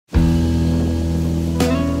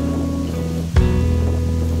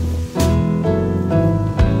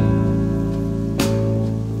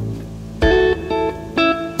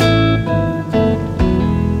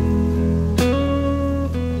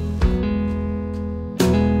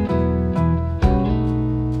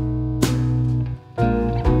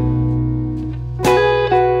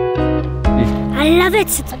love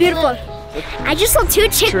it. It's beautiful. I just saw 2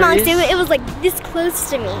 chipmunks. It was like this close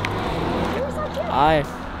to me. Hi.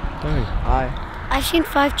 I've seen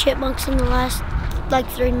 5 chipmunks in the last like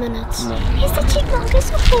 3 minutes. No. Here's the chipmunk.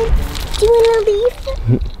 It's okay. Do you want to leave?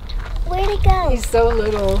 Where'd it go? He's so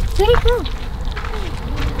little. Where'd it go?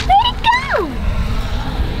 Where'd it go?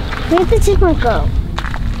 Where'd the chipmunk go?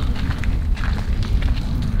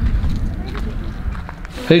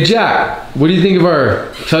 Hey Jack, what do you think of our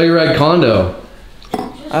Telluride condo?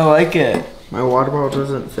 I like it. My water bottle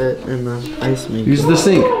doesn't fit in the ice maker. Use the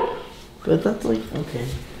sink. But that's like, okay.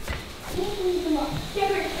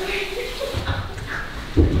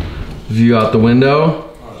 View out the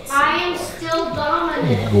window. I am still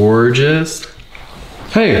dominant. Gorgeous.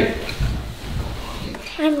 Hey.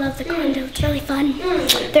 I love the condo. It's really fun.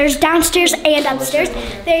 There's downstairs and upstairs.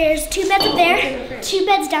 There's 2 beds up there, 2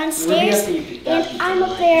 beds downstairs, and I'm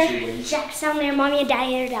up there. Jack's down there. Mommy and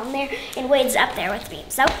Daddy are down there, and Wade's up there with me.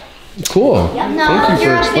 So. Cool. Yep. Thank you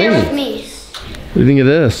for explaining. With me. What do you think of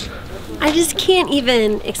this? I just can't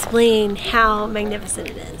even explain how magnificent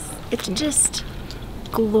it is. It's just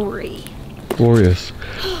glory. Glorious.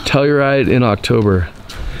 Telluride in October.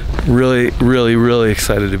 Really, really, really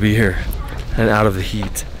excited to be here and out of the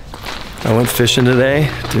heat. I went fishing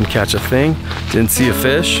today, didn't catch a thing, didn't see a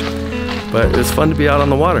fish, but it was fun to be out on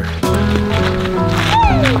the water.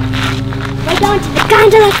 We're going to the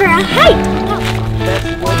gondola for a hike.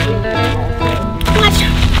 Watch.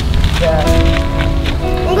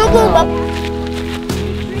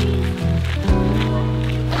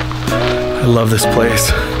 I love this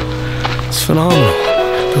place. It's phenomenal.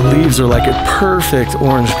 The leaves are like a perfect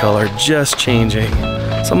orange color, just changing.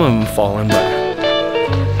 Some of them fallen, but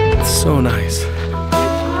it's so nice.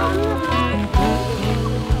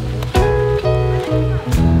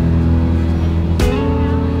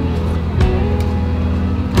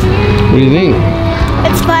 What do you think?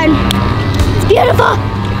 It's fun. It's beautiful.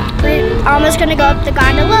 We're almost gonna go up the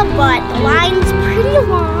gondola, but the line's pretty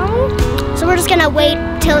long. So we're just gonna wait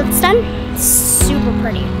till it's done. It's super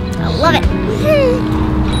pretty. I love it.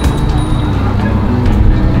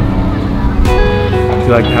 Do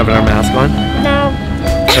you like having our mask on? No.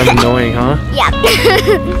 Kind of annoying, huh? Yeah.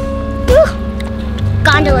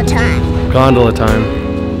 Gondola time. Gondola time.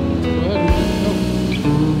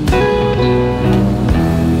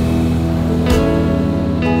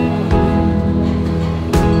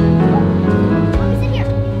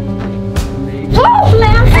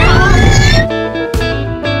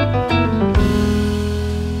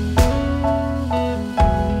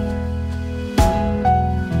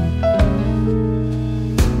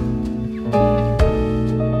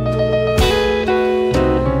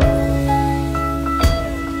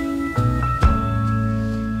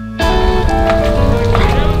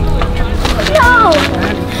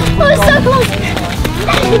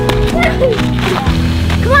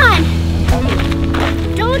 Come on!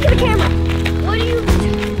 Don't look at the camera. What are you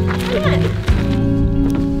doing?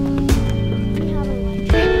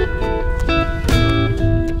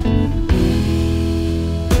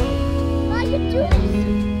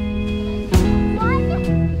 What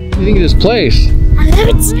do you think of this place? I love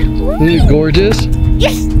it. Isn't it gorgeous?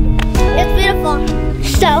 Yes! It's beautiful.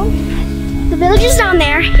 So, the village is down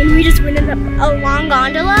there, and we just went in a long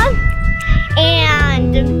gondola,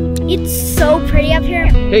 and it's so pretty up here.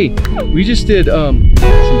 Hey, we just did some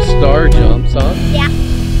star jumps, huh? Yeah.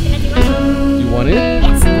 Can I do one? You want it?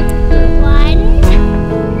 Yes. 1, 2,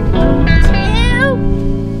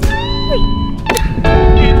 3.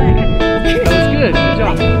 That was good. Good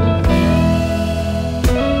job.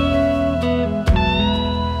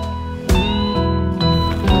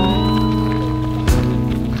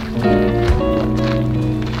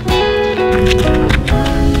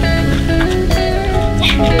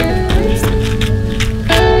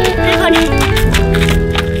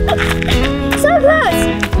 So close.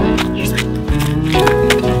 Here's one.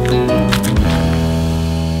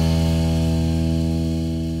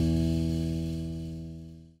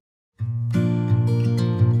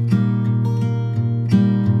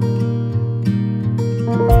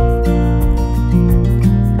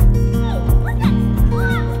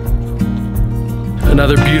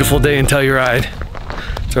 Another beautiful day in Telluride.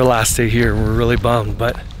 It's our last day here. We're really bummed,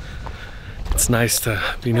 but it's nice to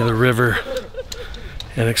be near the river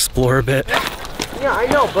and explore a bit. Yeah, I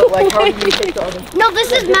know, but like, how do you take the other? No,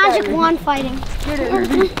 this is magic wand fighting.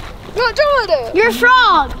 No, Jordan! You're a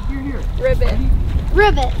frog. Ribbit.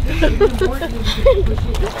 Ribbit. 3,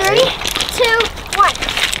 2, 1.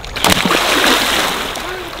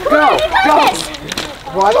 Go!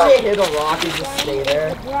 Watch it hit a rock and just stay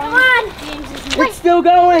there. Come on. It's still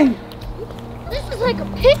going! This is like a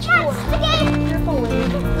pitchfork.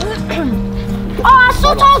 Oh,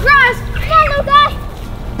 so tall grass. Come on, little guy.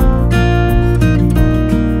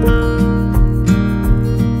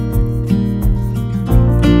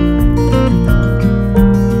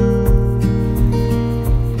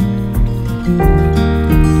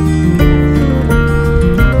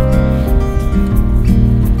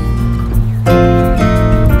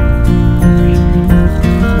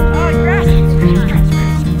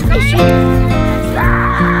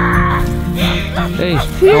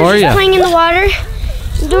 How are you? Playing in the water,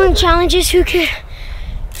 doing challenges. Who could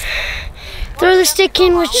throw the stick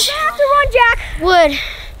in, which would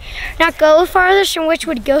not go farthest, and which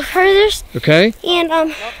would go farthest. Okay.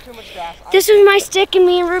 And this was my stick, and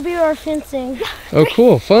me and Ruby were fencing. Oh,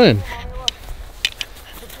 cool, fun.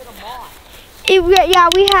 Yeah,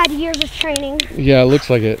 we had years of training. Yeah, it looks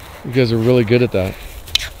like it. You guys are really good at that.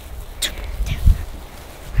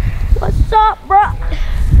 What's up, bro?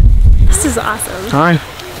 This is awesome. Hi.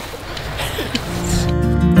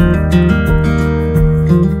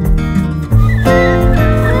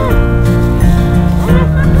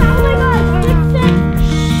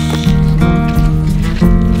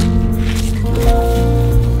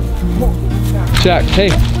 Jack, hey,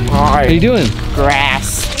 Hi. how you doing?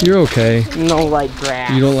 Grass. You're okay. No like grass.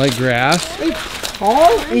 You don't like grass? It's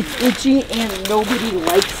tall, it's itchy, and nobody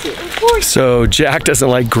likes it. So Jack doesn't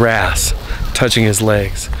like grass touching his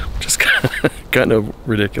legs, which is kind of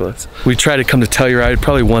ridiculous. We try to come to Telluride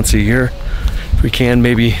probably once a year, if we can,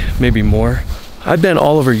 maybe more. I've been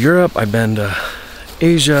all over Europe. I've been to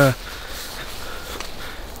Asia,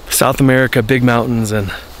 South America, big mountains,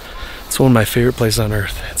 and it's one of my favorite places on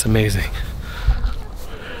earth. It's amazing.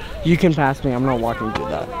 You can pass me, I'm not walking through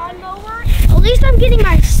that. At least I'm getting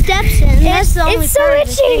my steps in. That's the only It's so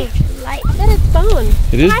itchy. Like, I bet it's bone.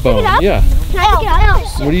 It is bone, it up? yeah. Can I pick it up?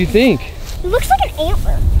 What do you think? It looks like an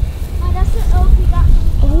antler. Oh, that's the oak we got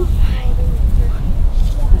from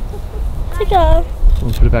It's like a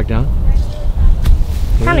Want to put it back down?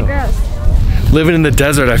 kind of gross. Living in the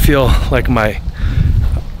desert, I feel like my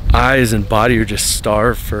eyes and body are just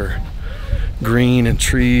starved for green and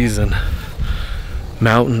trees and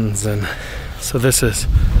mountains, and so this is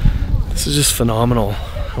just phenomenal.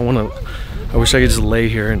 I wish I could just lay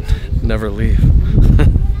here and never leave.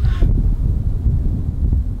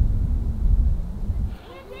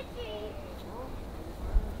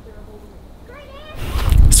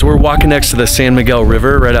 So we're walking next to the San Miguel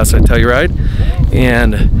River right outside Telluride,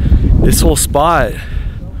 and this whole spot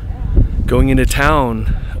going into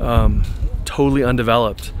town, totally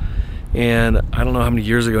undeveloped. And I don't know how many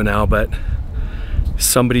years ago now, but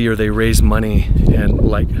they raised money and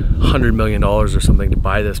like $100 million or something to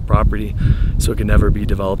buy this property so it could never be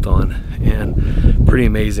developed on. And pretty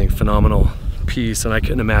amazing, phenomenal piece. And I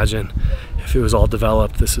couldn't imagine if it was all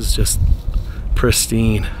developed. This is just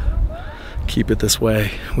pristine. Keep it this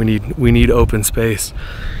way. We need open space,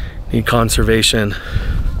 need conservation.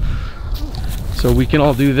 So we can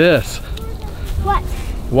all do this. What?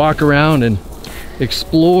 Walk around and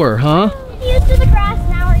explore, huh? You to the grass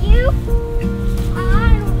now, are you?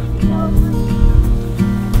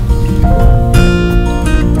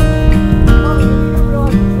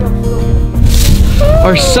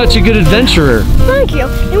 Are such a good adventurer. Thank you.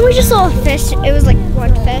 And we just saw a fish. It was like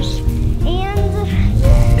one fish.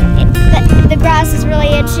 And the grass is really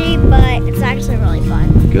itchy, but it's actually really fun.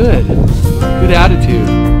 Good. Good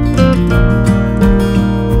attitude.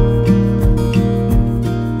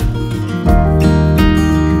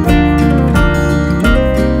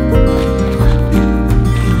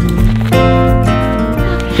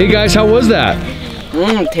 Hey guys, how was that?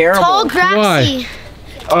 Terrible. Tall, grassy.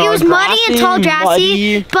 It was muddy and tall,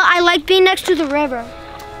 grassy, muddy. but I like being next to the river.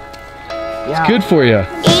 Yeah. Good for you.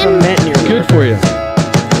 And Good for you.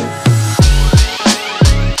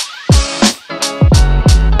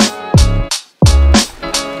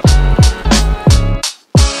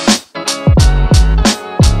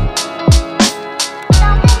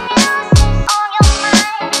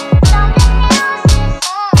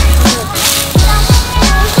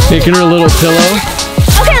 Making her a little pillow.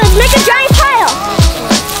 okay, let's make a giant